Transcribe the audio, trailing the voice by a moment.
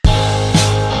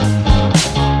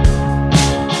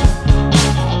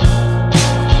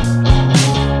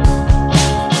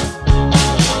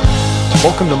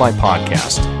Welcome to my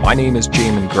podcast. My name is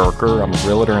Jamin Gurker. I'm a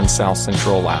realtor in South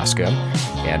Central Alaska,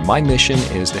 and my mission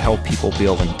is to help people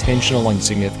build intentional and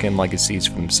significant legacies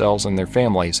for themselves and their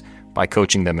families by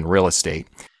coaching them in real estate.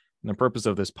 And the purpose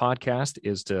of this podcast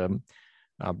is to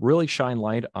really shine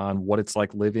light on what it's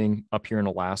like living up here in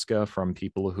Alaska from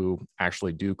people who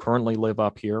actually do currently live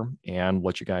up here, and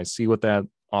let you guys see what that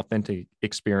authentic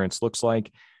experience looks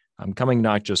like, coming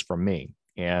not just from me.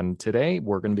 And today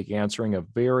we're going to be answering a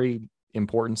very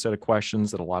important set of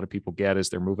questions that a lot of people get as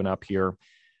they're moving up here.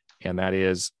 And that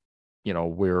is,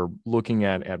 we're looking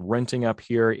at renting up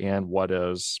here, and what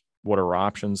our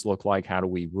options look like? How do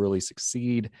we really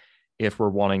succeed if we're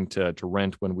wanting to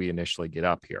rent when we initially get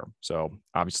up here? So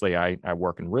obviously I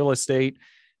work in real estate,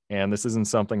 and this isn't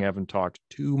something I haven't talked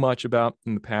too much about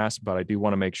in the past, but I do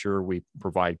want to make sure we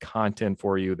provide content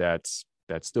for you that's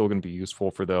still going to be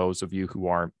useful for those of you who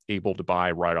aren't able to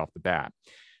buy right off the bat.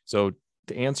 So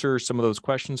to answer some of those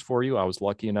questions for you, I was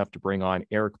lucky enough to bring on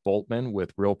Eric Boltman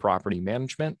with Real Property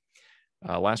Management,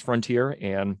 Last Frontier,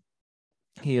 and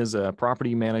he is a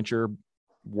property manager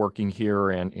working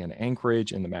here in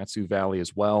Anchorage in the Mat-Su Valley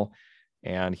as well.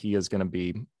 And he is going to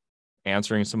be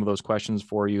answering some of those questions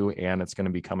for you, and it's going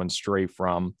to be coming straight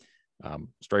from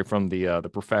the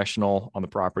professional on the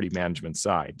property management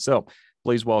side. So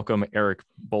please welcome Eric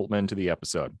Boltman to the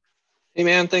episode. Hey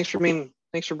man, thanks for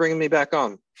bringing me back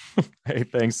on. Hey,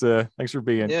 thanks for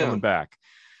coming back.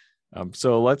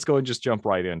 So let's go and just jump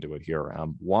right into it here.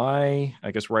 Why,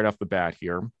 I guess right off the bat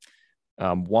here,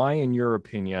 why in your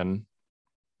opinion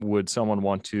would someone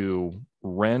want to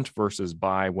rent versus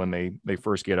buy when they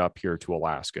first get up here to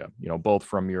Alaska? Both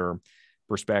from your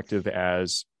perspective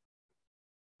as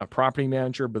a property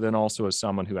manager, but then also as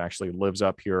someone who actually lives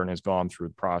up here and has gone through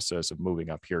the process of moving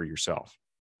up here yourself.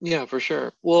 Yeah, for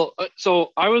sure. Well,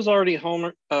 so I was already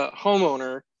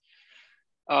homeowner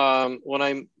when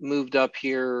I moved up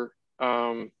here,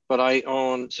 but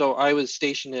I was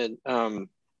stationed at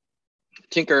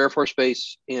Tinker Air Force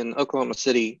Base in Oklahoma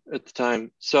City at the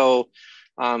time. So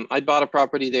I bought a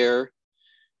property there,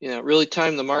 really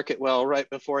timed the market well right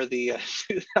before the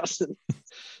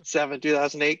 2007,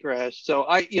 2008 crash. So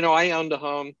I owned a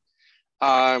home.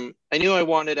 I knew I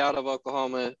wanted out of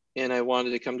Oklahoma and I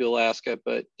wanted to come to Alaska,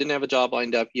 but didn't have a job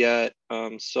lined up yet.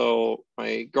 So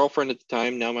my girlfriend at the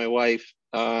time, now my wife,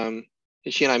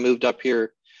 she and I moved up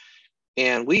here,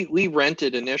 and we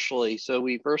rented initially. So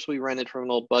we rented from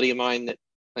an old buddy of mine that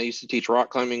I used to teach rock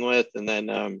climbing with. And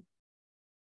then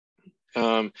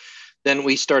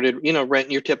we started,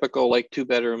 renting your typical like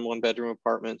 2-bedroom, 1-bedroom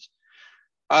apartments.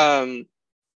 I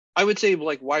would say,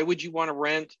 like, why would you want to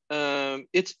rent?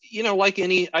 It's,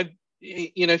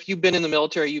 if you've been in the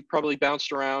military, you've probably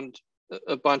bounced around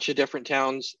a bunch of different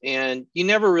towns, and you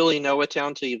never really know a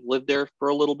town till you've lived there for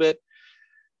a little bit.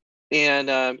 And,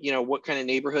 what kind of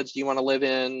neighborhoods do you want to live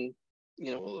in?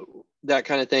 That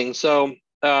kind of thing. So,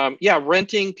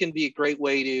 renting can be a great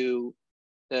way to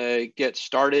get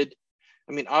started.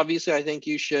 I mean, obviously, I think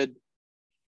you should,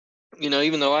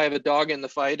 even though I have a dog in the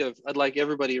fight of I'd like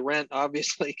everybody to rent,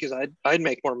 obviously, because I'd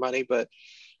make more money. But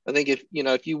I think if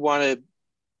you want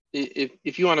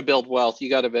to build wealth, you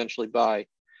got to eventually buy.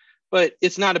 But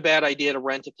it's not a bad idea to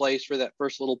rent a place for that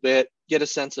first little bit, get a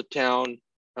sense of town.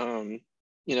 Once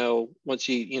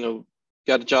you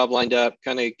got a job lined up,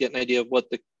 kind of get an idea of what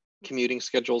the commuting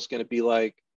schedule is going to be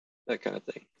like, that kind of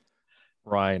thing.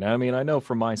 Right. I mean, I know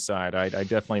from my side, I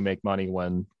definitely make money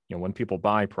when people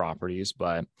buy properties,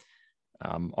 but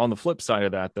on the flip side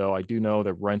of that, though, I do know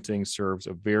that renting serves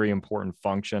a very important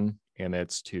function, and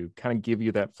it's to kind of give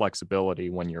you that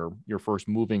flexibility when you're first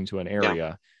moving to an area.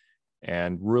 Yeah.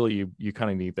 And really, you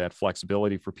kind of need that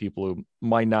flexibility for people who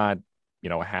might not,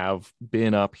 have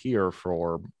been up here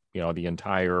for, the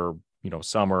entire,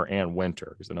 summer and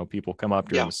winter. Because I know people come up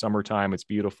during the summertime, it's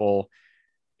beautiful,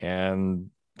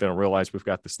 and they don't realize we've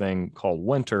got this thing called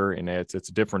winter, and it's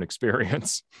a different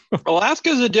experience.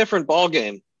 Alaska's a different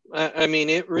ballgame. I mean,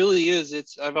 it really is.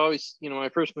 I've always, when I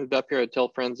first moved up here, I'd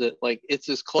tell friends that, like, it's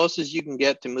as close as you can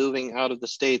get to moving out of the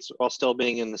States while still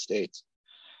being in the States.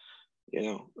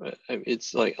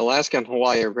 It's like Alaska and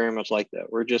Hawaii are very much like that.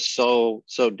 We're just so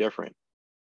different.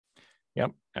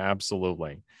 Yep,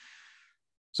 absolutely.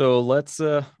 So let's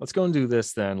go and do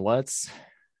this then. Let's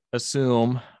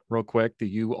assume real quick that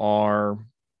you are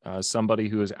somebody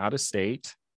who is out of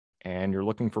state and you're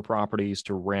looking for properties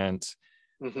to rent.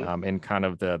 Mm-hmm. In kind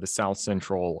of the South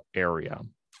Central area.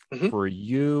 Mm-hmm. For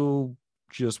you,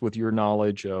 just with your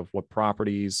knowledge of what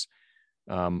properties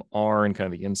are and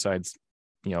kind of the insides,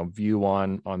 view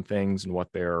on things and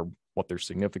what their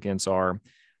significance are,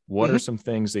 what mm-hmm. are some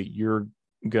things that you're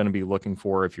going to be looking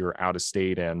for if you're out of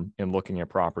state and looking at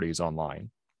properties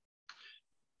online?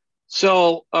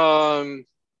 So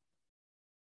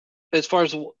as far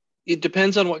as, it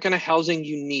depends on what kind of housing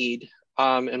you need,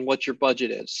 and what your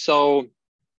budget is. So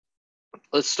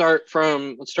let's start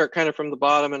kind of from the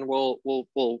bottom, and we'll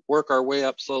work our way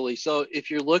up slowly. So if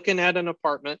you're looking at an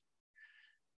apartment,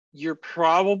 you're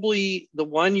probably the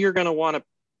one you're going to want to,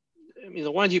 I mean,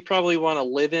 the ones you probably want to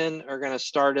live in are going to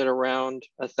start at around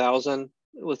 1,000,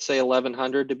 let's say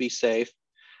 1,100 to be safe.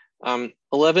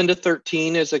 11 to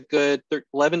 13 is a good,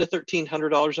 11 to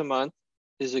 $1,300 a month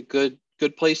is a good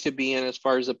place to be in as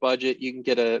far as a budget. You can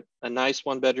get a nice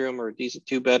 1-bedroom or a decent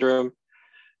 2-bedroom.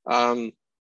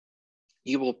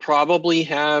 You will probably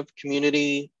have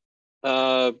community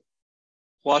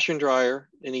washer and dryer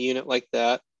in a unit like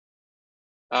that.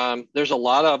 There's a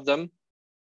lot of them.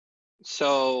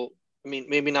 So, I mean,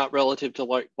 maybe not relative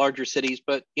to larger cities,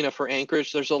 but, you know, for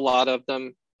Anchorage, there's a lot of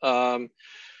them. Those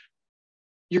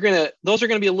are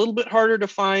going to be a little bit harder to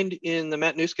find in the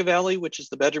Matanuska Valley, which is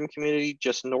the bedroom community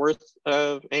just north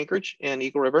of Anchorage and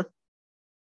Eagle River.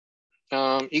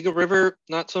 Eagle River,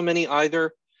 not so many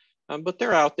either, but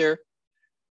they're out there.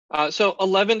 So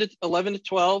 11 to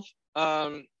 12.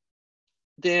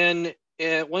 Then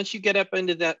once you get up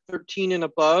into that 13 and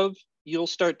above, you'll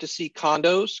start to see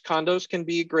condos. Condos can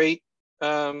be a great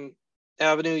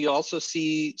avenue. You also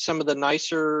see some of the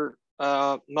nicer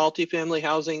multifamily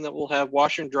housing that will have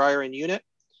washer and dryer and unit.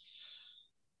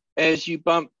 As you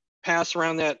pass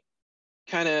around that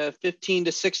kind of 15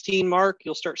 to 16 mark,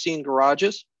 you'll start seeing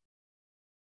garages.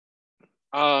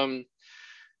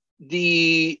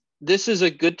 This is a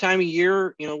good time of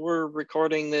year. You know, we're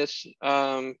recording this,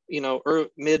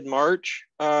 mid-March.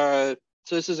 So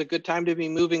this is a good time to be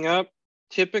moving up.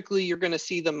 Typically, you're going to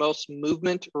see the most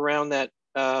movement around that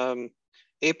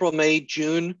April, May,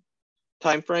 June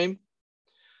timeframe.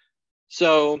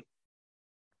 So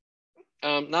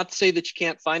not to say that you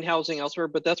can't find housing elsewhere,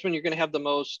 but that's when you're going to have the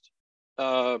most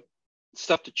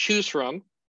stuff to choose from.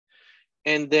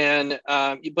 And then,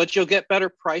 but you'll get better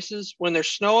prices. When there's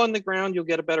snow on the ground, you'll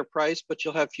get a better price, but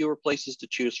you'll have fewer places to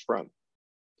choose from.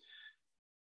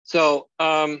 So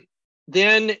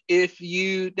then if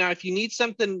you need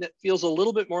something that feels a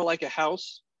little bit more like a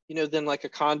house, you know, than like a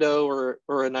condo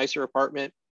or a nicer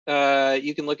apartment,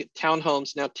 you can look at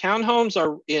townhomes. Now, townhomes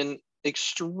are in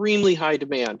extremely high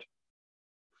demand.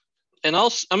 And I'm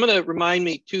going to remind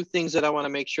me 2 things that I want to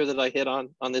make sure that I hit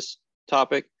on this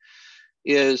topic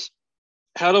is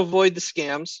how to avoid the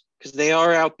scams, because they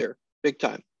are out there big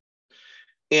time.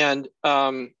 And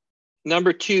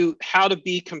number 2, how to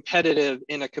be competitive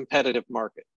in a competitive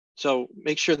market. So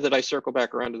make sure that I circle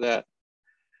back around to that.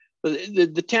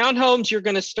 The townhomes, you're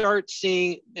going to start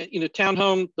seeing, you know,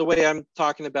 townhome, the way I'm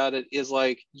talking about it is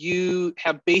like you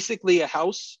have basically a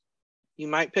house. You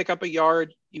might pick up a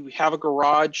yard, you have a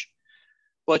garage,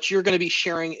 but you're going to be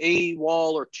sharing a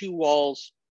wall or 2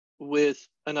 walls with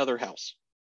another house.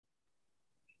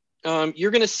 You're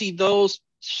going to see those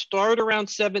start around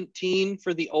 17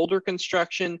 for the older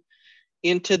construction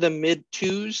into the mid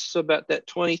 2s. So about that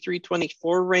 23,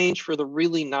 24 range for the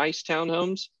really nice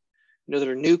townhomes, you know, that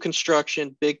are new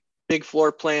construction, big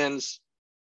floor plans,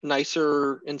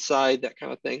 nicer inside, that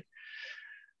kind of thing.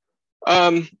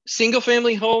 Single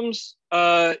family homes,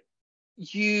 if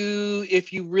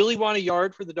you really want a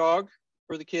yard for the dog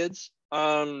or the kids,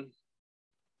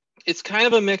 it's kind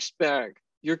of a mixed bag.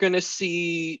 You're going to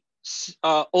see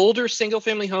older single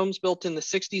family homes built in the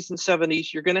 60s and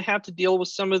 70s. You're going to have to deal with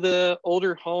some of the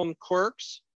older home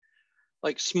quirks,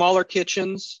 like smaller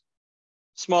kitchens,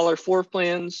 smaller floor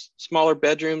plans, smaller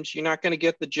bedrooms. You're not going to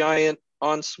get the giant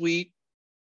ensuite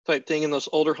type thing in those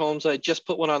older homes. I just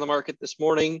put one on the market this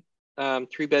morning,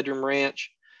 3-bedroom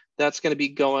ranch. That's going to be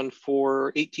going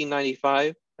for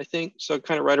 $1,895, I think. So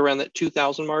kind of right around that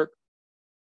 2,000 mark,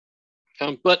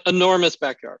 but enormous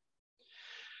backyard.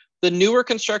 The newer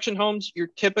construction homes,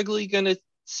 you're typically going to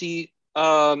see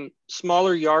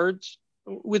smaller yards,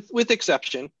 with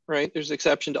exception, right? There's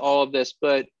exception to all of this,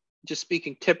 but just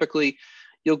speaking typically,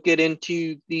 you'll get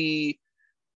into the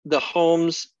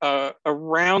homes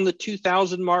around the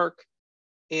 2,000 mark,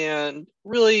 and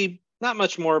really not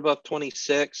much more above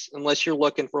 26, unless you're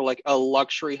looking for like a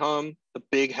luxury home, a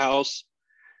big house.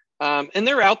 And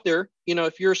they're out there. You know,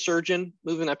 if you're a surgeon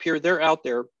moving up here, they're out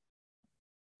there.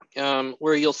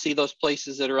 Where you'll see those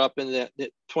places that are up in that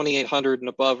 2,800 and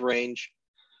above range.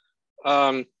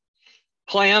 Plan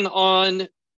on,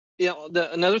 you know,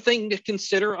 another thing to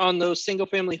consider on those single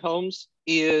family homes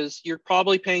is you're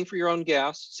probably paying for your own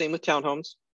gas, same with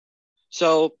townhomes.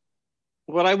 So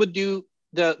what I would do,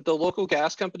 the local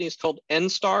gas company is called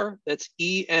NSTAR, that's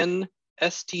ENSTAR.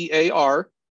 STAR,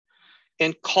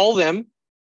 and call them,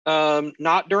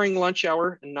 not during lunch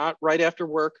hour and not right after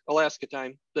work, Alaska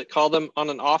time, but call them on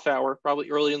an off hour, probably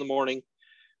early in the morning,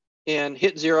 and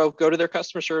hit 0, go to their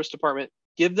customer service department,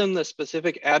 give them the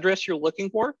specific address you're looking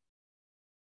for.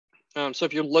 So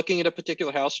if you're looking at a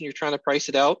particular house and you're trying to price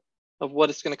it out of what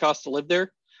it's going to cost to live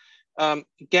there,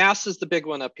 gas is the big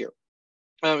one up here.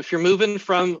 If you're moving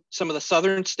from some of the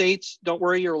southern states, don't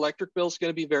worry, your electric bill is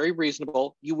going to be very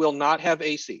reasonable. You will not have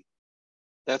AC.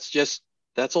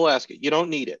 That's Alaska. You don't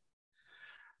need it.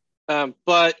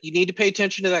 But you need to pay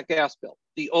attention to that gas bill.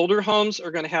 The older homes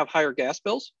are going to have higher gas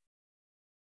bills,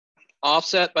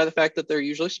 offset by the fact that they're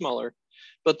usually smaller.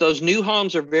 But those new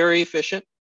homes are very efficient,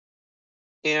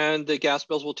 and the gas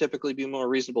bills will typically be more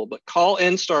reasonable. But call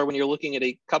NSTAR when you're looking at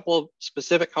a couple of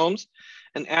specific homes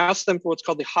and ask them for what's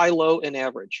called the high, low, and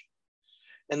average.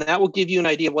 And that will give you an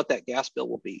idea of what that gas bill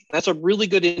will be. That's a really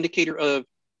good indicator of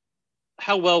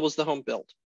how well was the home built.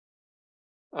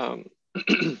 And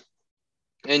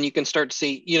you can start to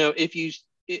see, if you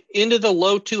into the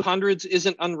low 200s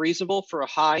isn't unreasonable for a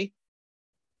high.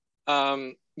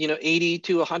 80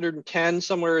 to 110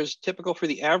 somewhere is typical for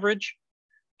the average.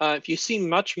 If you see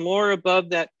much more above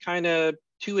that kind of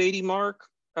 280 mark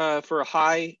for a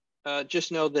high,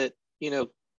 just know that,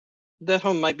 that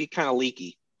home might be kind of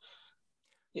leaky.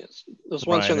 Yes, those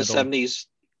ones from the 70s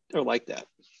are like that.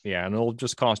 Yeah, and it'll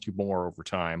just cost you more over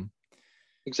time.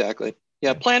 Exactly.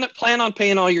 Yeah, plan on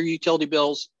paying all your utility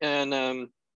bills, and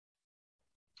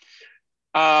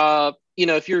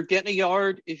if you're getting a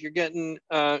yard, if you're getting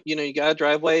you got a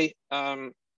driveway,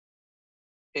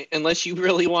 unless you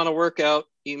really want to work out,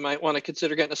 you might want to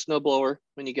consider getting a snowblower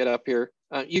when you get up here.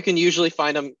 You can usually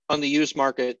find them on the used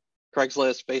market,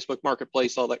 Craigslist, Facebook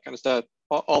Marketplace, all that kind of stuff,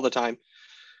 all the time.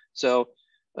 So,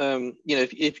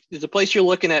 if the place you're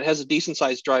looking at has a decent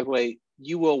sized driveway,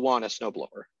 you will want a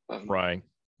snowblower. Right.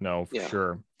 No, for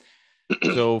sure.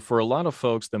 So for a lot of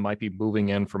folks that might be moving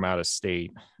in from out of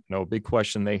state, a big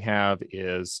question they have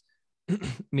is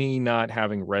me not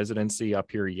having residency up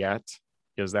here yet.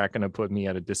 Is that going to put me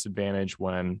at a disadvantage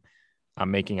when I'm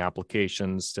making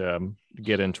applications to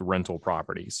get into rental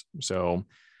properties? So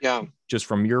yeah, just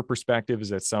from your perspective, is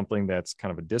that something that's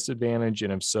kind of a disadvantage?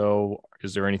 And if so,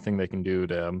 is there anything they can do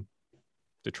to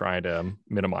try to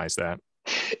minimize that?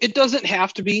 It doesn't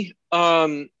have to be.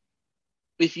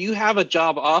 If you have a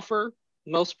job offer,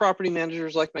 most property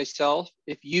managers like myself,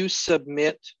 if you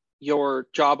submit your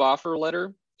job offer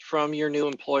letter from your new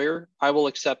employer, I will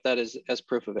accept that as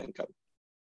proof of income.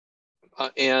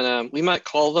 And we might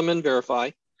call them and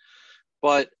verify,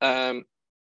 but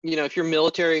if you're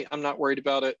military, I'm not worried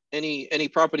about it. Any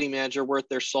property manager worth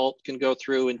their salt can go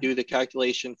through and do the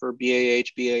calculation for BAH,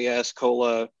 BAS,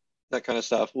 COLA, that kind of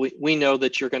stuff. We know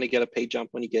that you're going to get a pay jump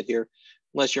when you get here,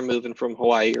 unless you're moving from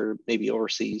Hawaii or maybe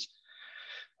overseas.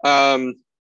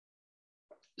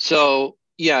 So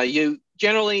yeah, you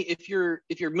generally, if you're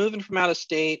moving from out of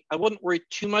state, I wouldn't worry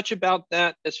too much about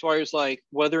that as far as like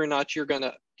whether or not you're going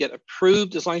to get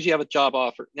approved, as long as you have a job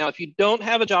offer. Now, if you don't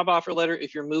have a job offer letter,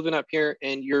 if you're moving up here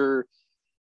and you're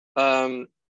going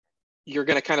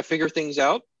to kind of figure things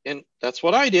out, and that's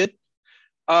what I did,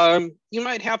 you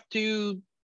might have to,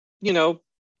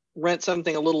 rent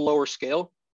something a little lower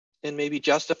scale and maybe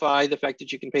justify the fact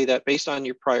that you can pay that based on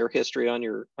your prior history on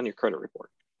your credit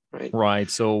report. Right.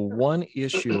 So one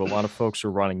issue a lot of folks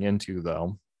are running into,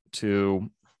 though, to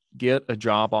get a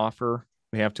job offer,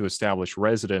 they have to establish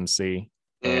residency,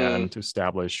 and to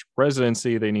establish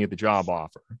residency, they need the job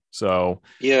offer. So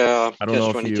yeah, I don't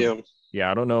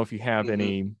know if you have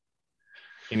any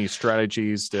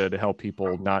strategies to help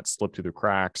people not slip through the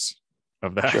cracks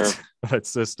of that, that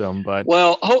system. But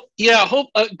a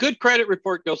good credit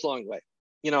report goes a long way.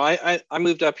 I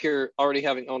moved up here already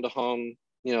having owned a home,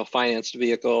 financed a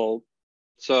vehicle.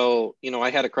 So, I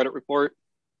had a credit report.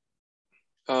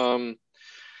 Having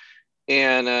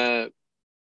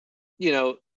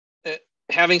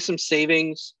some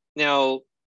savings. Now,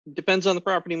 depends on the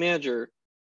property manager.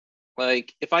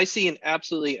 Like if I see an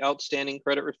absolutely outstanding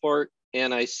credit report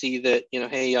and I see that,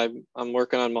 hey, I'm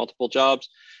working on multiple jobs,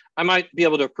 I might be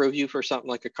able to approve you for something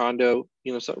like a condo,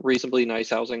 some reasonably nice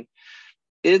housing.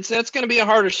 That's going to be a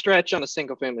harder stretch on a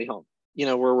single family home,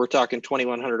 where we're talking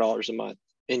 $2,100 a month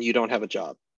and you don't have a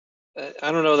job.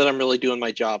 I don't know that I'm really doing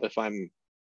my job if I'm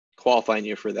qualifying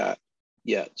you for that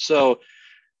yet. So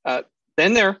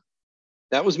been there.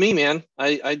 That was me, man.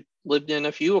 I lived in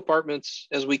a few apartments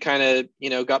as we kind of,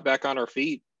 got back on our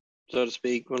feet, so to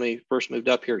speak, when we first moved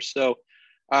up here. So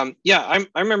I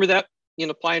remember that,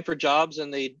 applying for jobs,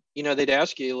 and they'd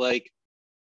ask you like,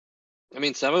 I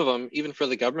mean, some of them, even for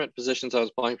the government positions I was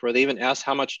applying for, they even asked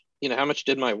how much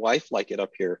did my wife like it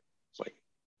up here? It's like,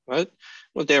 what?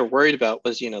 What they were worried about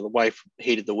was, the wife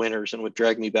hated the winters and would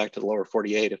drag me back to the lower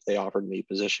 48 if they offered me a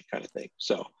position kind of thing.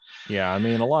 So, Yeah, I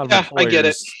mean, a lot of yeah, I get it.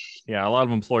 employers, yeah, a lot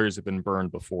of employers have been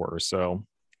burned before. So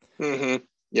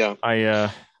Yeah. I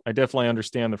definitely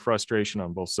understand the frustration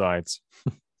on both sides.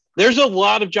 There's a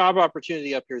lot of job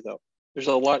opportunity up here, though. There's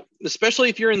a lot, especially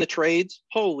if you're in the trades.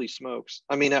 Holy smokes.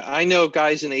 I mean, I know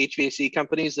guys in the HVAC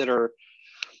companies that are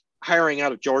hiring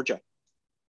out of Georgia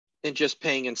and just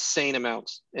paying insane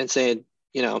amounts and saying,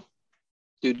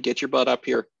 dude, get your butt up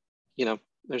here.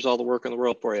 There's all the work in the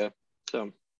world for you.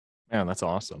 So, Man, that's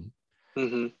awesome.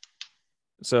 mm-hmm.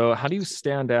 So, how do you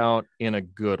stand out in a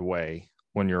good way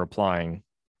when you're applying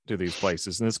to these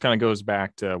places? And this kind of goes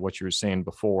back to what you were saying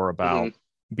before about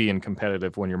being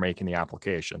competitive when you're making the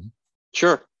application.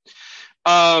 Sure.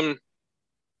 ID.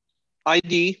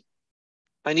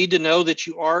 I need to know that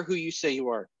you are who you say you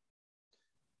are.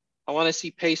 I want to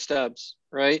see pay stubs,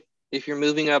 right? If you're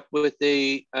moving up with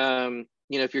if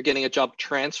you're getting a job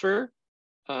transfer,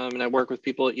 and I work with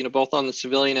people, both on the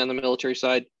civilian and the military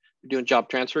side, doing job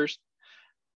transfers.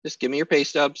 Just give me your pay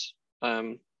stubs.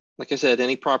 Like I said,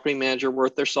 any property manager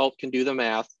worth their salt can do the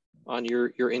math on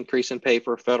your increase in pay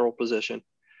for a federal position.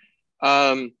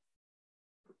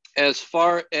 As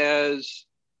far as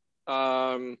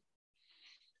get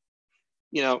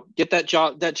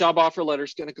that job offer letter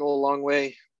is going to go a long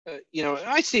way.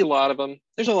 I see a lot of them.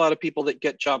 There's a lot of people that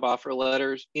get job offer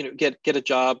letters, get a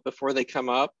job before they come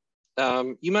up.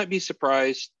 You might be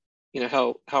surprised,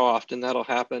 how often that'll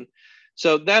happen.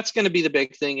 So that's going to be the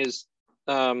big thing is,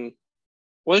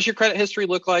 what does your credit history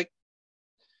look like?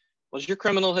 What does your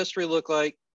criminal history look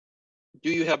like? Do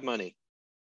you have money?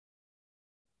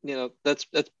 That's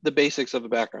the basics of a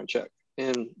background check.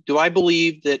 And do I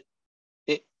believe that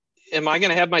am I going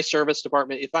to have my service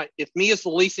department? If me as the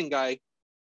leasing guy,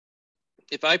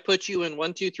 if I put you in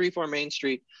 1234 Main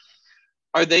Street,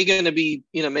 are they going to be,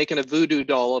 making a voodoo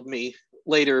doll of me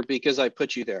later because I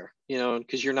put you there,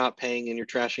 because you're not paying and you're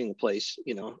trashing the place?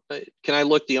 Can I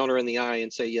look the owner in the eye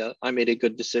and say, yeah, I made a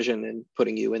good decision in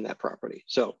putting you in that property?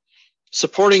 So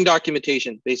supporting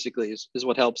documentation basically is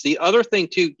what helps. The other thing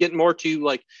too, getting more to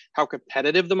like how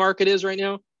competitive the market is right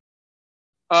now.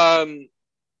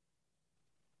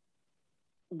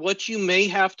 What you may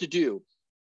have to do,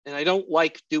 and I don't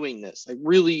like doing this.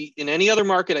 In any other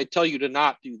market, I tell you to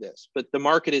not do this, but the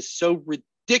market is so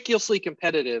ridiculously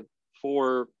competitive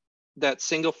for that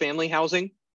single family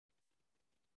housing,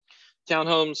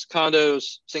 townhomes,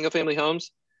 condos, single family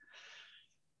homes.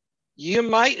 You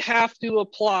might have to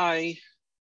apply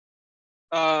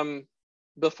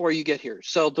before you get here.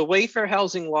 So the way fair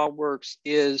housing law works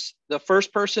is the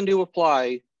first person to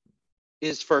apply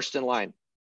is first in line,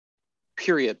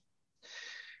 period.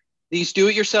 These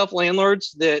do-it-yourself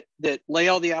landlords that lay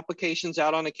all the applications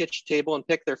out on a kitchen table and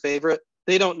pick their favorite,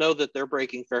 they don't know that they're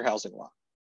breaking fair housing law.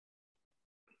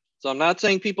 So I'm not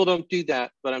saying people don't do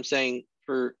that, but I'm saying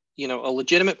for a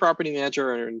legitimate property manager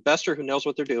or an investor who knows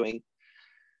what they're doing,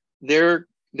 they're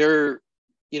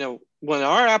when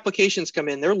our applications come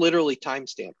in, they're literally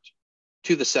time-stamped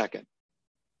to the second.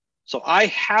 So I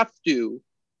have to,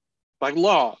 by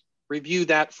law, review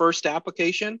that first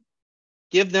application,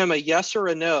 give them a yes or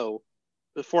a no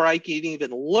before I can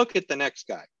even look at the next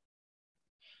guy.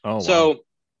 Oh, so wow.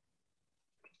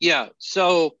 Yeah.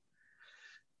 So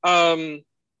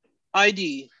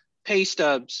ID, pay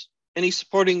stubs, any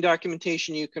supporting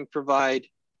documentation you can provide.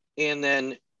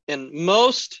 And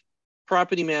most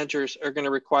property managers are going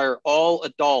to require all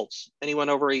adults, anyone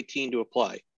over 18, to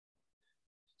apply.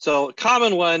 So a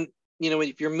common one,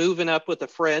 if you're moving up with a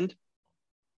friend,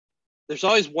 there's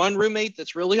always one roommate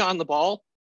that's really on the ball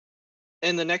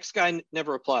and the next guy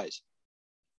never applies.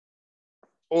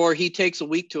 Or he takes a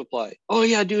week to apply. Oh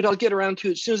yeah, dude, I'll get around to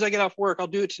it. As soon as I get off work, I'll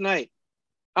do it tonight.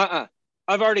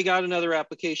 I've already got another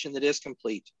application that is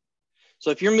complete. So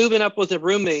if you're moving up with a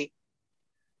roommate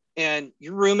and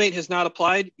your roommate has not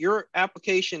applied, your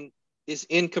application is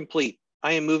incomplete.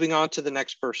 I am moving on to the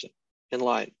next person in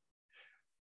line.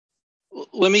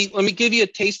 Let me give you a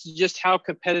taste of just how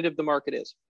competitive the market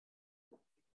is.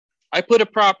 I put a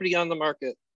property on the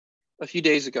market a few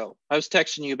days ago. I was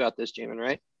texting you about this, Jamin,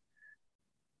 right?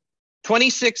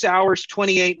 26 hours,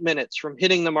 28 minutes from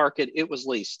hitting the market, it was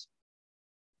leased.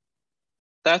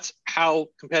 That's how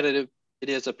competitive it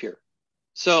is up here.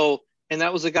 So, and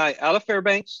that was a guy out of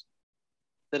Fairbanks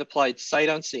that applied sight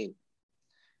unseen.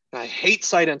 And I hate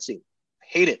sight unseen. I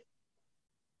hate it.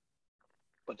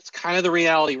 But it's kind of the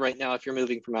reality right now if you're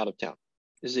moving from out of town,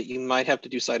 is that you might have to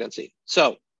do sight unseen.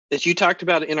 So, as you talked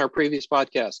about in our previous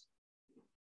podcast,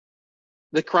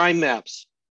 The crime maps.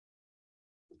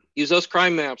 Use those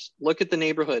crime maps. Look at the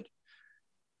neighborhood.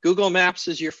 Google Maps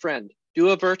is your friend. Do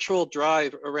a virtual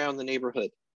drive around the neighborhood,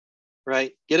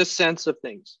 right? Get a sense of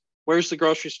things. Where's the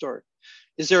grocery store?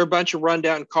 Is there a bunch of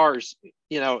rundown cars,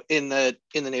 in the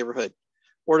neighborhood,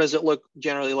 or does it look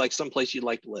generally like someplace you'd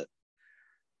like to live?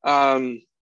 And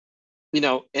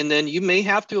then you may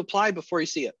have to apply before you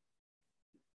see it,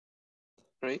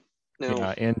 right? No.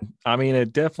 Yeah, and I mean,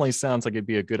 it definitely sounds like it'd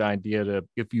be a good idea to,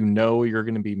 if you know you're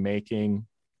going to be making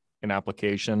an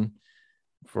application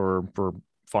for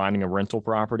finding a rental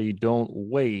property, don't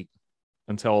wait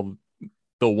until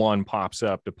the one pops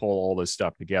up to pull all this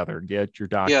stuff together. Get your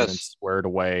documents squared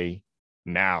away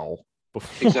now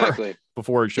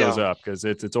before it shows up, because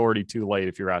it's already too late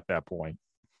if you're at that point.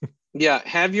 Yeah,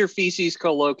 have your feces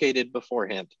co-located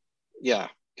beforehand. Yeah,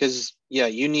 because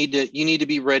you need to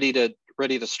be ready to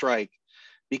strike,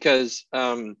 because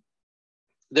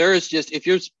there is just,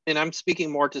 and I'm speaking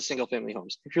more to single family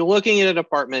homes. If you're looking at an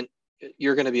apartment,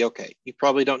 you're going to be okay. You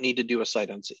probably don't need to do a sight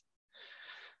unseen.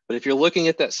 But if you're looking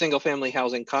at that single family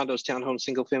housing, condos, townhomes,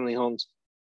 single family homes,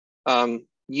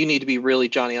 you need to be really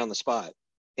Johnny on the spot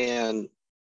and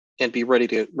be ready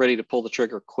to pull the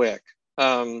trigger quick.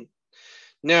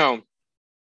 Now,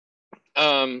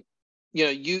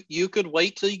 you could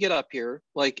wait till you get up here.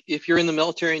 Like if you're in the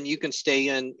military and you can stay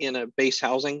in a base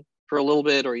housing for a little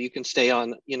bit, or you can stay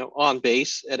on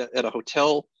base at a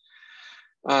hotel.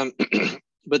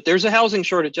 But there's a housing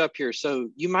shortage up here, so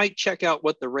you might check out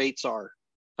what the rates are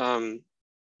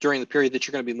during the period that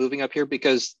you're going to be moving up here,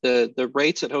 because the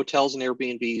rates at hotels and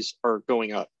Airbnbs are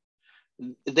going up.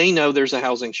 They know there's a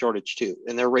housing shortage too,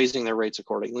 and they're raising their rates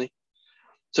accordingly.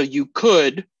 So you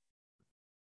could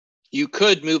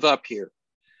move up here.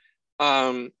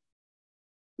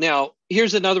 Now,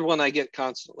 here's another one I get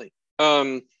constantly.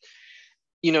 We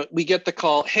get the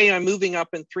call, hey, I'm moving up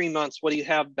in 3 months. What do you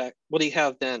have back? What do you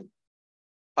have then?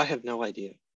 I have no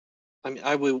idea. I mean,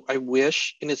 I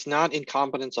wish, and it's not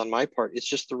incompetence on my part. It's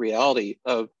just the reality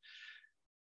of,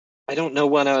 I don't know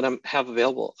what I have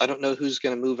available. I don't know who's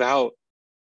going to move out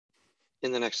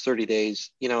in the next 30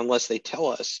 days, unless they tell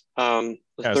us. The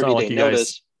 30-day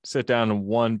notice. Sit down in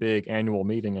one big annual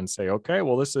meeting and say, okay,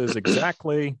 well, this is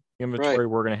exactly inventory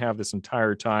we're going to have this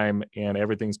entire time, and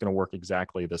everything's going to work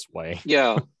exactly this way.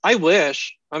 Yeah, I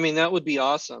wish. I mean, that would be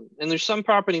awesome. And there's some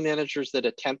property managers that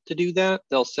attempt to do that.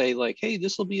 They'll say like, hey,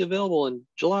 this will be available in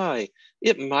July.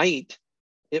 It might.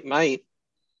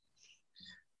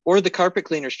 Or the carpet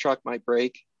cleaner's truck might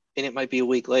break and it might be a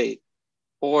week late.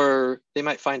 Or they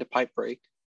might find a pipe break.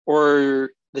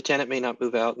 Or the tenant may not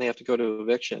move out and they have to go to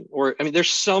eviction. Or, I mean, there's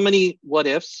so many what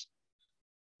ifs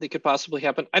that could possibly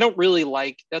happen. I don't really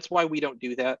that's why we don't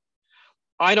do that.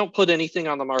 I don't put anything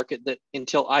on the market that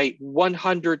until I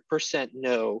 100%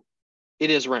 know it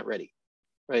is rent ready,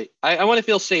 right? I want to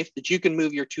feel safe that you can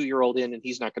move your 2-year-old in and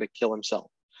he's not going to kill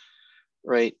himself,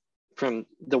 right? From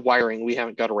the wiring we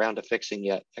haven't got around to fixing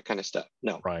yet, that kind of stuff.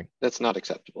 No, right. That's not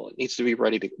acceptable. It needs to be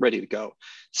ready to go.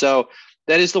 So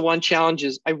that is the one challenge.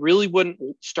 Is I really wouldn't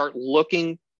start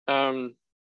looking.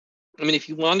 I mean, if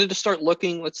you wanted to start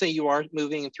looking, let's say you are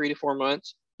moving in 3 to 4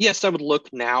 months. Yes, I would look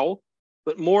now,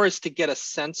 but more is to get a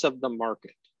sense of the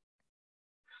market.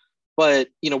 But,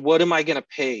 what am I going to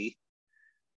pay?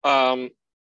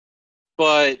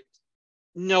 But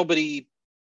nobody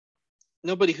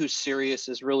who's serious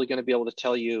is really going to be able to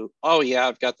tell you, oh yeah,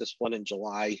 I've got this one in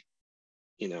July.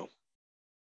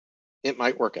 It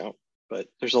might work out, but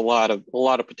there's a lot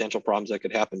of potential problems that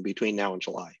could happen between now and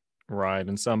July. Right.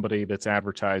 And somebody that's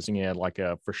advertising it like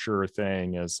a for sure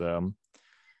thing is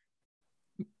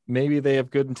maybe they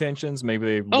have good intentions, maybe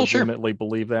they legitimately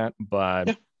believe that,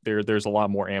 but there's a lot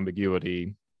more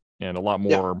ambiguity and a lot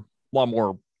more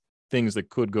things that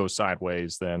could go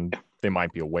sideways than they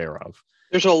might be aware of.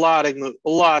 There's a lot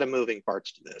of moving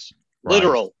parts to this. Right.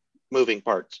 Literal moving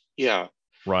parts. Yeah.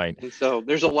 Right. And so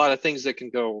there's a lot of things that can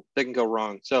go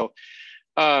wrong. So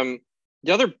the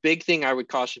other big thing I would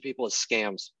caution people is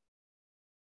scams.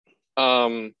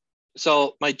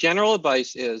 So my general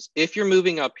advice is, if you're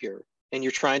moving up here and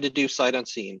you're trying to do sight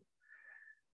unseen,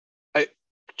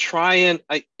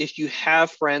 if you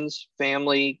have friends,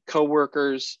 family,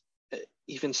 coworkers,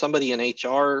 even somebody in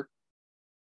HR,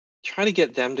 try to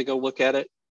get them to go look at it.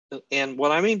 And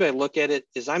what I mean by look at it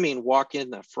is, I mean, walk in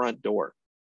the front door.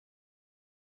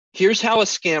 Here's how a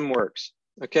scam works.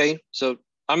 Okay. So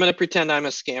I'm going to pretend I'm a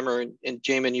scammer and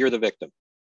Jamin, you're the victim.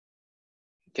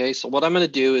 Okay. So what I'm going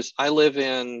to do is, I live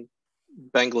in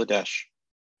Bangladesh.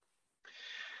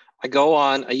 I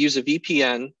use a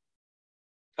VPN.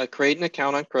 I create an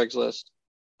account on Craigslist.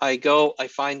 I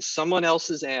find someone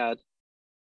else's ad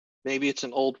Maybe it's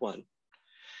an old one.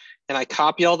 And I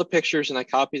copy all the pictures and I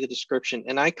copy the description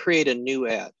and I create a new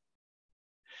ad.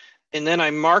 And then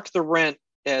I mark the rent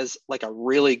as like a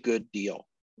really good deal,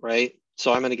 right?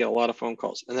 So I'm going to get a lot of phone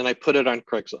calls. And then I put it on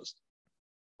Craigslist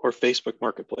or Facebook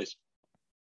Marketplace.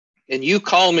 And you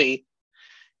call me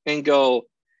and go,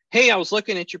 hey, I was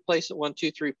looking at your place at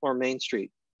 1234 Main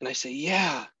Street. And I say,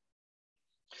 yeah.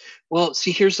 Well,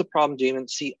 see, here's the problem, Damon.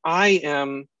 See, I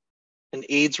am an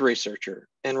AIDS researcher.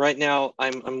 And right now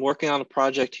I'm working on a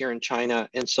project here in China.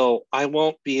 And so I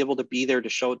won't be able to be there to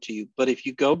show it to you. But if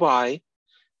you go by,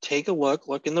 take a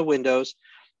look in the windows.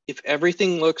 If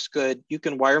everything looks good, you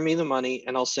can wire me the money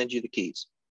and I'll send you the keys.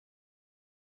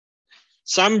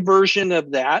 Some version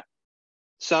of that.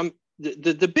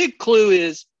 The big clue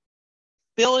is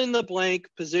fill in the blank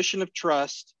position of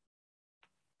trust.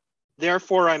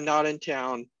 Therefore, I'm not in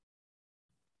town.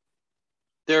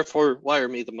 Therefore, wire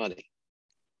me the money.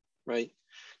 Right?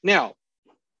 Now,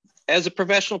 as a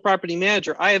professional property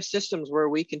manager, I have systems where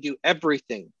we can do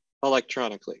everything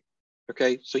electronically.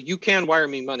 Okay, so you can wire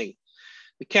me money.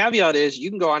 The caveat is you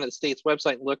can go onto the state's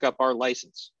website and look up our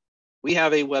license. We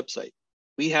have a website.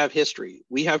 We have history.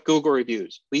 We have Google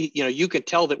reviews. You can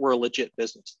tell that we're a legit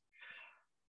business.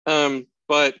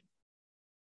 But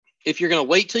if you're going to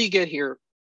wait till you get here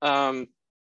to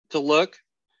look,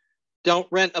 don't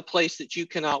rent a place that you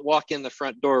cannot walk in the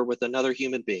front door with another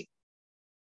human being.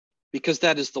 Because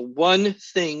that is the one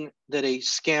thing that a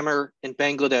scammer in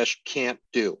Bangladesh can't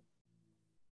do.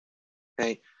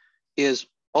 Okay, is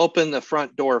open the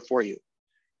front door for you.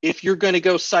 If you're going to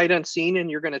go sight unseen and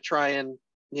you're going to try and,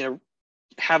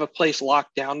 have a place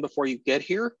locked down before you get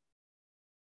here,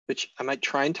 which I might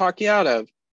try and talk you out of,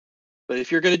 but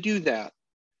if you're going to do that,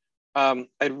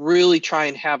 I'd really try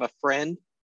and have a friend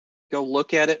go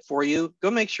look at it for you.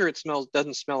 Go make sure it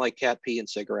doesn't smell like cat pee and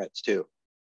cigarettes too.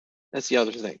 That's the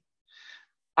other thing.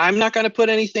 I'm not going to put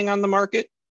anything on the market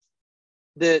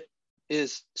that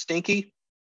is stinky,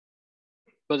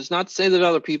 but it's not to say that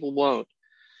other people won't.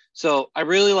 So I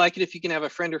really like it if you can have a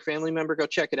friend or family member go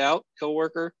check it out,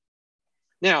 coworker.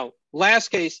 Now, last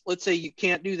case, let's say you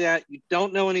can't do that. You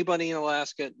don't know anybody in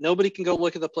Alaska. Nobody can go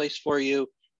look at the place for you.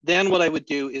 Then what I would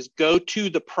do is go to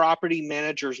the property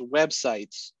manager's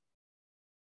websites,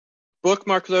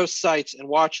 bookmark those sites and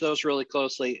watch those really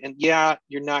closely. And yeah,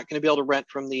 you're not going to be able to rent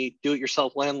from the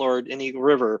do-it-yourself landlord in Eagle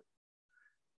River.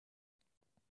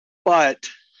 But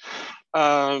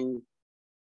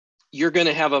you're going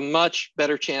to have a much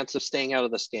better chance of staying out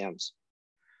of the scams.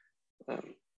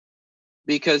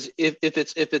 Because if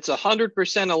it's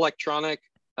 100% electronic,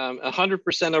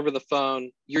 100% over the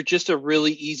phone, you're just a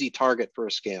really easy target for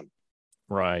a scam.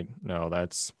 Right. No,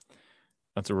 that's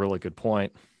a really good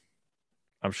point.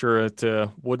 I'm sure it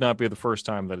would not be the first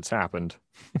time that it's happened.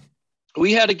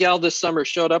 We had a gal this summer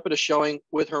showed up at a showing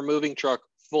with her moving truck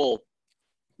full,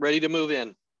 ready to move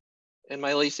in. And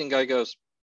my leasing guy goes,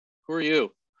 "Who are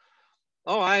you?"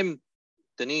 "Oh, I'm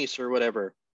Denise or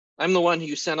whatever. I'm the one who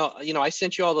you sent all, I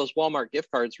sent you all those Walmart gift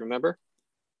cards, remember?"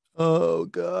 Oh,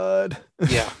 God.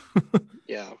 Yeah.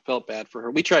 Yeah. Felt bad for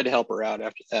her. We tried to help her out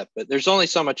after that, but there's only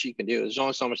so much you can do. There's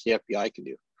only so much the FBI can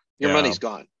do. Your money's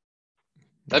gone.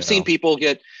 I've seen people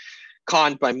get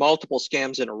conned by multiple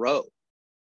scams in a row.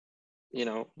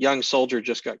 Young soldier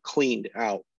just got cleaned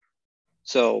out.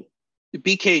 So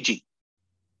be cagey,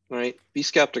 right? Be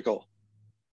skeptical.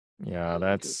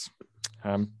 Yeah,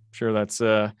 I'm sure that's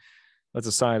a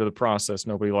side of the process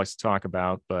nobody likes to talk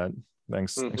about, but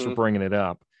thanks for bringing it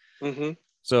up. Mm-hmm.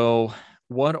 So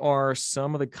what are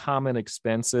some of the common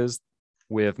expenses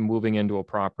with moving into a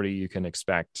property you can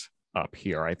expect up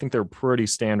here? I think they're pretty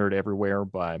standard everywhere,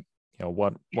 but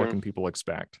what can people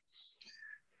expect?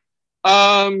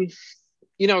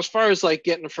 As far as like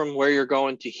getting from where you're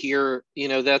going to here,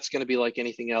 that's going to be like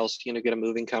anything else, get a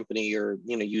moving company or,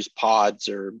 use Pods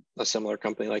or a similar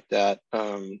company like that.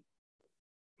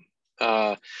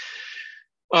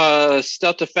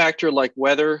 Stuff to factor like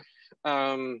weather,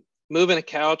 moving a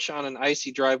couch on an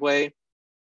icy driveway.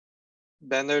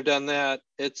 Been there, done that.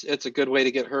 It's a good way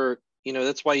to get hurt.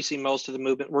 That's why you see most of the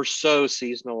movement. We're so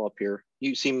seasonal up here.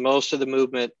 You see most of the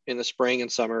movement in the spring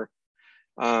and summer.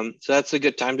 So that's a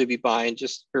good time to be buying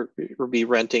or be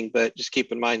renting, but just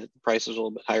keep in mind that the price is a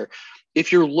little bit higher.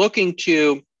 If you're looking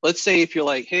to, let's say if you're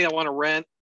like, hey, I want to rent,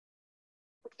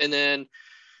 and then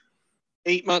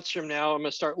 8 months from now, I'm going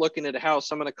to start looking at a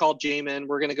house. I'm going to call Jamin.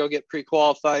 We're going to go get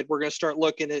pre-qualified. We're going to start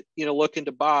looking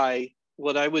to buy.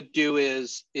 What I would do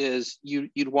is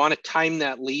you'd want to time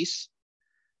that lease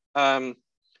to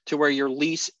where your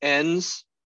lease ends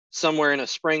somewhere in a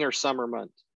spring or summer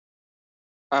month.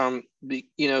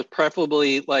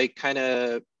 Preferably like kind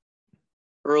of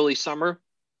early summer.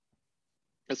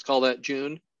 Let's call that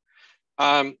June.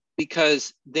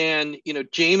 Because then,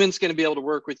 Jamin's going to be able to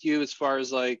work with you as far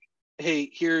as like,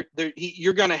 hey, you're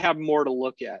going to have more to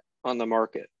look at on the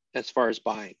market as far as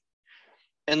buying.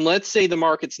 And let's say the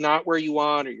market's not where you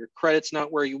want, or your credit's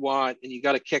not where you want, and you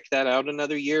got to kick that out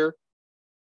another year.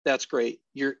 That's great.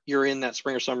 You're in that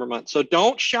spring or summer month. So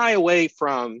don't shy away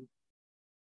from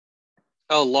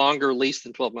a longer lease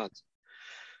than 12 months.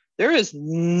 There is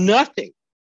nothing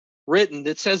written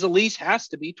that says a lease has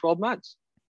to be 12 months.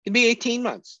 It can be 18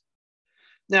 months.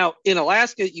 Now, in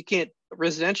Alaska,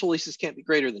 residential leases can't be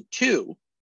greater than 2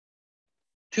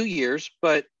 years,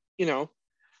 but,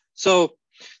 so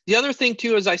the other thing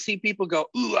too is I see people go,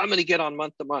 ooh, I'm going to get on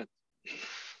month to month.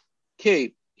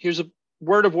 Okay, here's a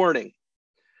word of warning.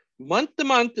 Month to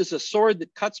month is a sword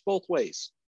that cuts both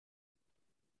ways.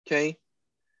 Okay.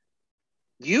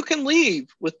 You can leave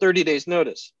with 30 days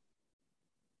notice.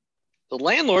 The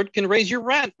landlord can raise your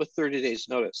rent with 30 days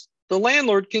notice. The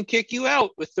landlord can kick you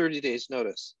out with 30 days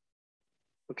notice.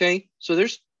 Okay. So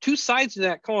there's two sides of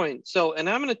that coin. So, and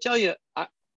I'm going to tell you,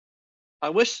 I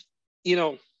wish,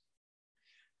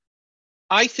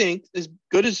 I think as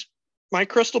good as my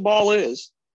crystal ball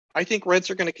is, I think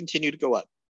rents are going to continue to go up.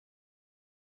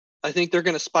 I think they're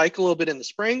going to spike a little bit in the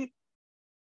spring.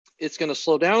 It's going to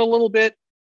slow down a little bit,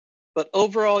 but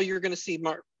overall, you're going to see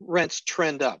rents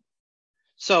trend up.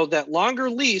 So that longer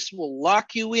lease will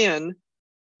lock you in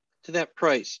to that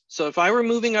price. So if I were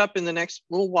moving up in the next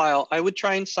little while, I would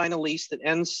try and sign a lease that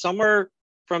ends somewhere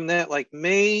from that like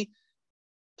May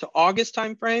to August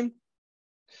timeframe,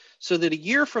 so that a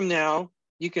year from now,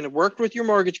 you can work with your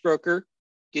mortgage broker,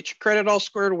 get your credit all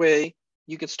squared away.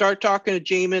 You can start talking to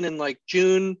Jamin in like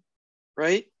June,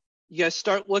 right? You guys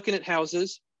start looking at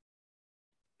houses.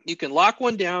 You can lock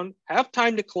one down, have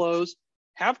time to close,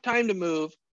 have time to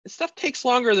move. This stuff takes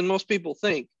longer than most people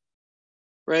think,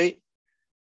 right?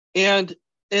 And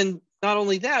not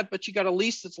only that, but you got a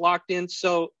lease that's locked in.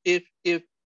 So if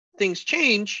things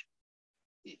change,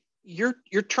 your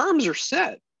terms are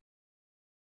set.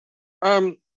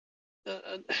 And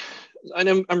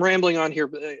I'm rambling on here,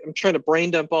 but I'm trying to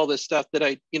brain dump all this stuff that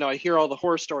I hear all the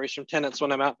horror stories from tenants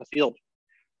when I'm out in the field.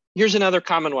 Here's another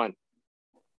common one,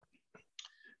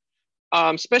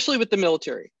 especially with the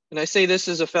military. And I say this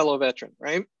as a fellow veteran,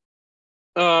 right?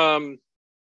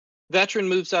 Veteran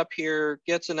moves up here,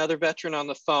 gets another veteran on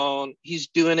the phone. He's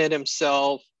doing it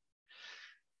himself.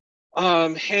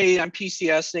 Hey, I'm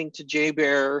PCSing to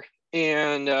JBear,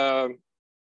 and the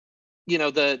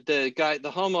guy,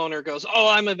 the homeowner goes, oh,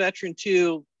 I'm a veteran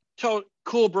too.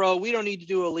 Cool, bro. We don't need to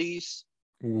do a lease.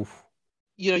 Oof.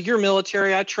 You're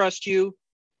military. I trust you.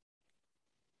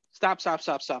 Stop.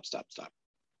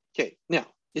 Okay. Now,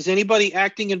 is anybody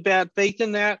acting in bad faith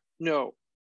in that? No.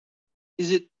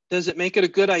 Does it make it a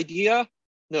good idea?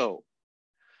 No.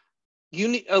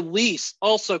 A lease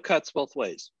also cuts both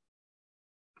ways.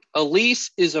 A lease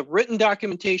is a written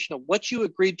documentation of what you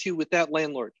agreed to with that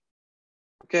landlord.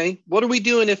 Okay. What are we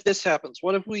doing if this happens?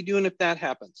 What are we doing if that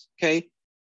happens? Okay.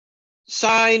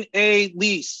 Sign a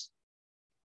lease.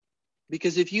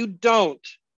 Because if you don't,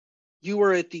 you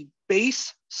are at the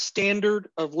base standard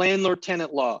of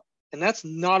landlord-tenant law, and that's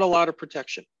not a lot of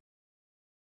protection.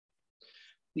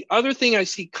 The other thing I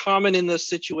see common in those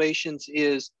situations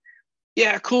is,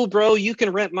 yeah, cool, bro, you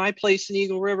can rent my place in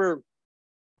Eagle River.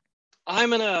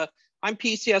 I'm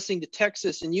PCSing to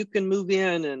Texas, and you can move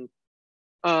in,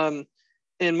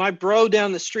 and my bro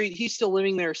down the street, he's still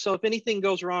living there. So if anything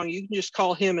goes wrong, you can just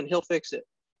call him and he'll fix it.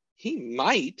 He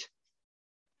might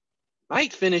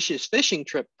finish his fishing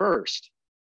trip first,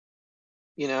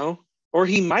 or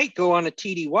he might go on a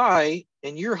TDY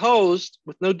and you're hosed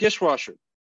with no dishwasher,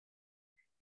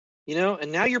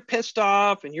 and now you're pissed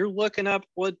off and you're looking up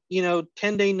what,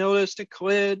 10-day notice to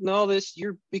quit and all this.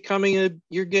 You're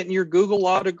getting your Google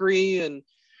Law degree, and,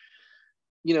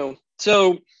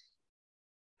 so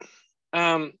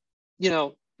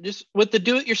just with the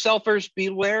do-it-yourselfers,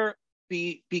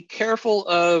 be careful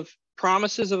of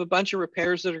promises of a bunch of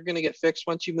repairs that are going to get fixed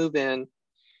once you move in.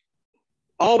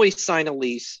 Always sign a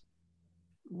lease.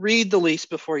 Read the lease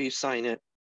before you sign it.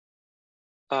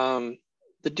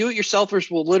 The do-it-yourselfers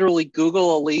will literally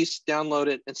Google a lease, download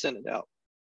it, and send it out.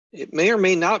 It may or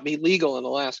may not be legal in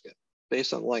Alaska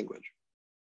based on language,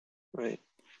 right?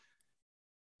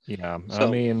 Yeah, so, I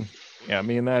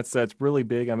mean that's really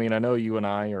big. I mean, I know you and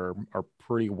I are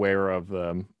pretty aware of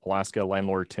the Alaska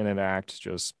Landlord-Tenant Act,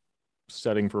 just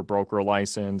studying for a broker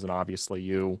license, and obviously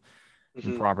you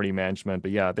in property management.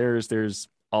 But yeah, there's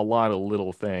a lot of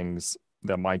little things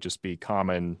that might just be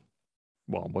common,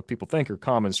 well, what people think are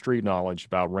common street knowledge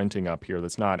about renting up here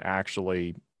that's not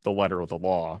actually the letter of the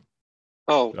law.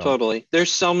 Oh, So, totally.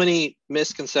 There's so many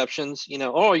misconceptions,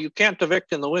 oh, you can't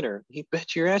evict in the winter. You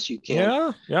bet your ass you can.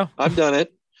 yeah, yeah. I've done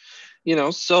it,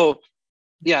 so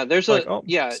yeah, there's Like, a, oh,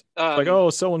 yeah. it's like,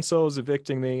 oh, so and so is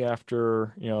evicting me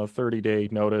after, 30-day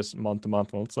notice, month to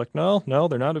month. Well, it's like, no, no,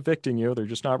 they're not evicting you. They're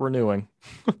just not renewing.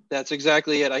 That's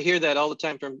exactly it. I hear that all the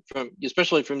time from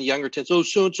especially from the younger kids. Oh,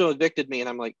 so and so evicted me. And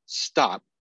I'm like, stop.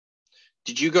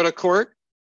 Did you go to court?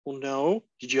 Well, no.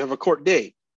 Did you have a court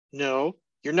date? No.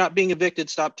 You're not being evicted.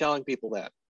 Stop telling people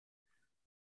that.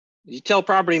 You tell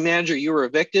property manager you were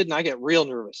evicted, and I get real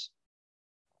nervous.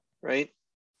 Right?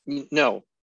 No.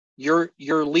 Your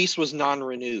lease was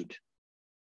non-renewed.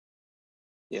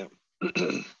 Yeah.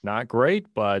 Not great,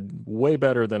 but way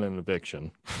better than an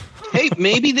eviction. Hey,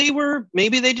 maybe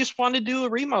they just wanted to do a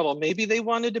remodel. Maybe they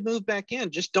wanted to move back in.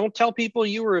 Just don't tell people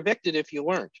you were evicted if you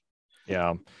weren't.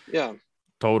 Yeah, Yeah.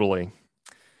 totally.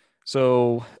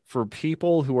 So for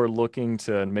people who are looking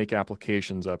to make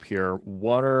applications up here,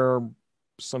 what are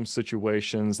some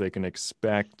situations they can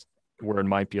expect where it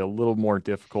might be a little more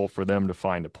difficult for them to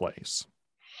find a place?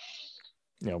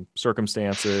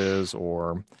 Circumstances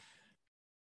or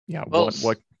Well,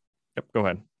 yep, go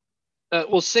ahead.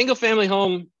 Single family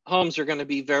homes are going to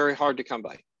be very hard to come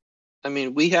by. I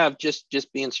mean, we have just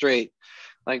being straight,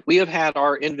 like we have had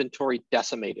our inventory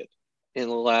decimated in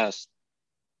the last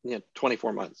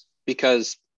 24 months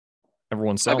because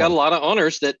Everyone's I've got a selling. lot of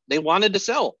owners that they wanted to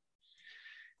sell.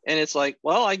 And it's like,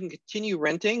 well, I can continue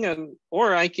renting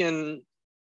or I can,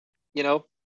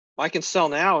 I can sell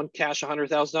now and cash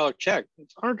 $100,000 check.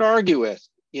 It's hard to argue with,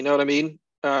 you know what I mean?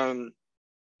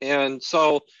 And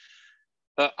so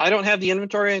I don't have the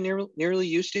inventory I nearly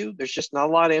used to. There's just not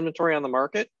a lot of inventory on the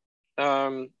market.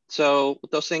 So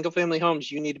with those single family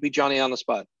homes, you need to be Johnny on the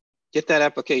spot. Get that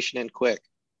application in quick.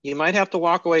 You might have to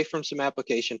walk away from some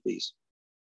application fees.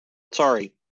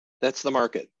 Sorry, that's the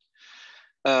market.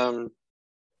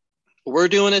 We're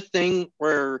doing a thing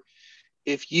where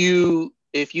if you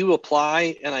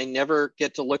apply and I never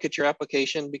get to look at your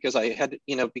application because I had,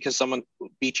 because someone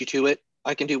beat you to it,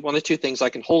 I can do one of two things. I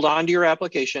can hold on to your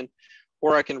application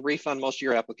or I can refund most of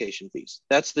your application fees.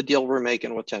 That's the deal we're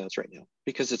making with tenants right now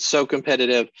because it's so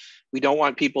competitive. We don't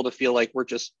want people to feel like we're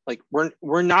just like,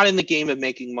 we're not in the game of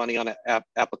making money on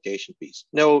application fees.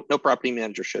 No property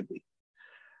manager should be.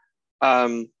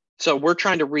 So we're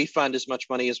trying to refund as much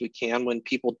money as we can when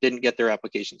people didn't get their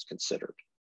applications considered.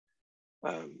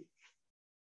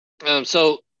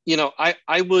 So,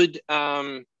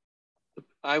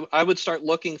 I would start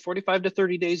looking 45 to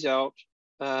 30 days out.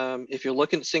 If you're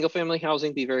looking at single family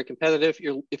housing, be very competitive.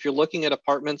 If you're looking at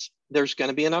apartments, there's going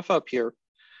to be enough up here.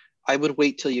 I would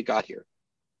wait till you got here,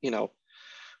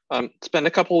 spend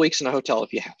a couple of weeks in a hotel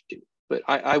if you have to, but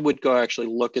I would go actually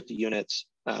look at the units,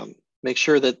 make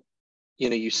sure that,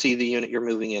 you see the unit you're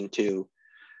moving into,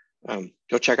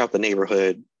 go check out the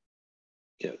neighborhood,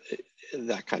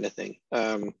 that kind of thing.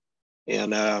 And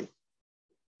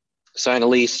sign a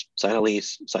lease.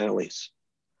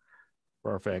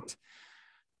 Perfect.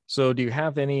 So do you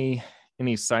have any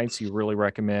sites you really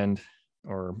recommend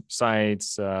or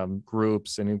sites,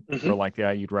 groups, anywhere like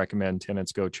that you'd recommend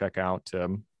tenants go check out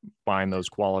to find those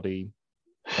quality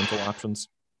rental options?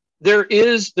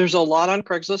 There's a lot on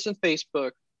Craigslist and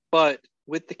Facebook, but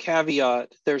with the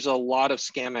caveat, there's a lot of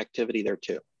scam activity there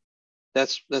too.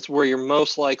 That's where you're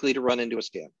most likely to run into a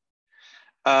scam.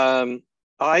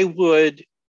 I would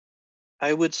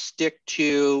stick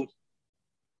to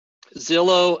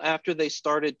Zillow after they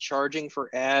started charging for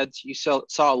ads. You saw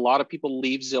a lot of people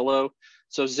leave Zillow.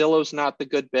 So Zillow's not the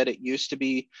good bet it used to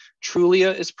be.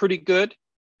 Trulia is pretty good.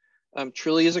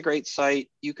 Trulia is a great site.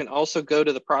 You can also go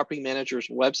to the property manager's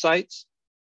websites.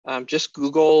 Just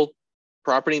Google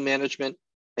property management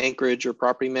Anchorage or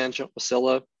property management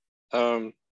Wasilla.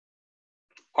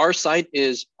 Our site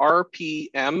is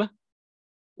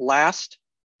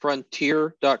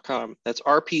rpmlastfrontier.com. That's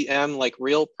RPM like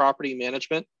real property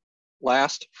management,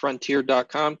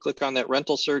 lastfrontier.com. Click on that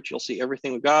rental search. You'll see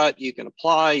everything we've got. You can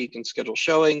apply, you can schedule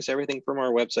showings, everything from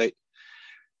our website.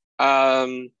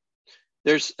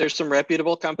 There's some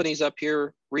reputable companies up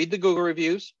here. Read the Google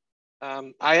reviews.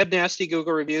 I have nasty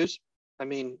Google reviews. I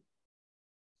mean,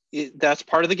 that's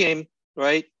part of the game,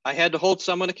 right? I had to hold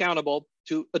someone accountable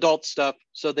to adult stuff,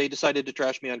 so they decided to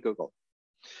trash me on Google.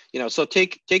 So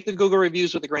take the Google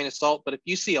reviews with a grain of salt. But if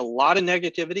you see a lot of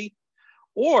negativity,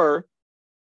 or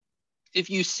if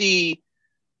you see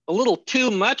a little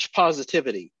too much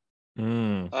positivity,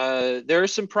 there are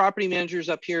some property managers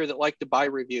up here that like to buy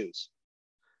reviews.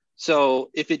 So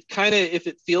if it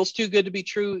feels too good to be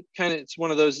true, it's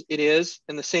one of those, it is.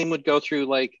 And the same would go through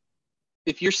like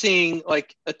if you're seeing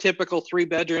like a typical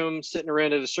 3-bedroom sitting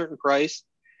around at a certain price,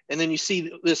 and then you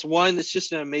see this one that's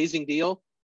just an amazing deal,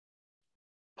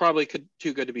 probably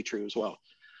too good to be true as well.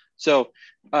 So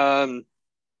either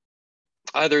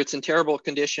it's in terrible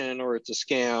condition or it's a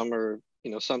scam or,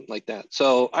 something like that.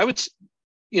 So I would,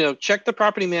 check the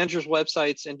property manager's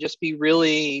websites and just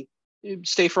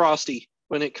stay frosty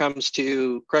when it comes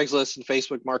to Craigslist and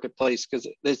Facebook Marketplace, because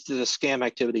the scam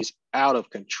activity is out of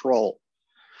control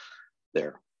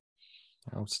there.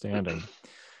 Outstanding.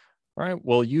 All right.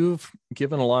 Well, you've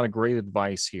given a lot of great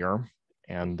advice here.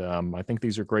 And I think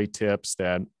these are great tips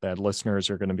that listeners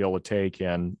are going to be able to take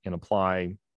and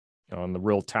apply, in the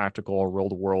real tactical,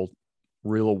 real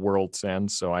world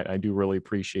sense. So I do really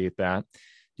appreciate that.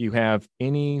 Do you have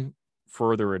any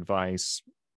further advice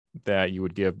that you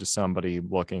would give to somebody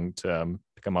looking to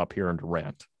come up here and to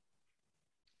rent?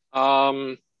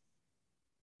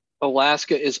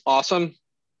 Alaska is awesome.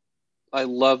 I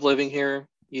love living here.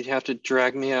 You'd have to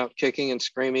drag me out kicking and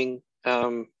screaming.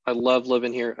 I love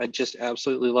living here. I just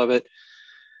absolutely love it.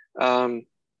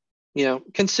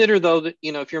 Consider though that,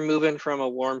 if you're moving from a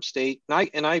warm state,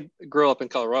 and I grew up in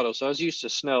Colorado, so I was used to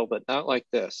snow, but not like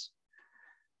this,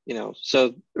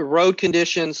 so the road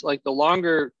conditions, like the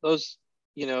longer those,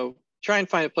 try and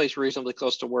find a place reasonably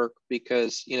close to work,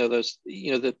 because, those,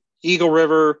 the Eagle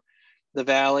River, the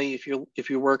Valley, if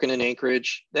you're working in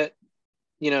Anchorage, that,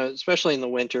 especially in the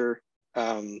winter,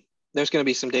 there's going to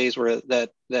be some days where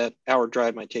that hour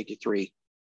drive might take you 3.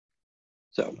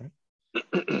 So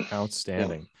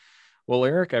outstanding. Yeah. Well,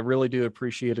 Eric, I really do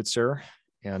appreciate it, sir.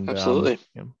 And absolutely.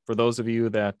 For those of you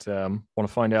that want to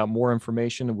find out more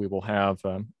information, we will have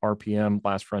RPM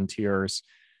Last Frontiers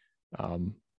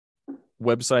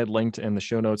website linked in the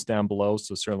show notes down below.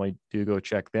 So certainly do go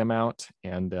check them out.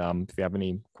 And if you have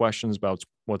any questions about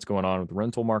what's going on with the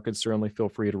rental market, certainly feel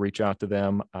free to reach out to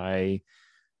them. I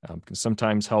can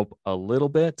sometimes help a little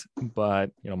bit,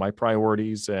 but my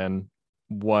priorities and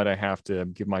what I have to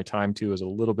give my time to is a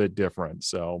little bit different.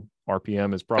 So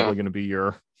RPM is probably going to be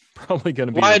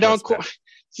why I don't quote.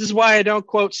 This is why I don't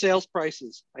quote sales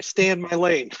prices. I stay in my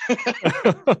lane.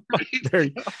 It's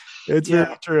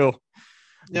very true.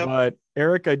 Yep. But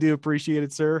Eric, I do appreciate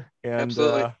it, sir. And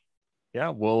absolutely.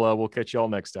 We'll catch you all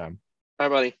next time. Bye,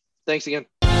 buddy. Thanks again.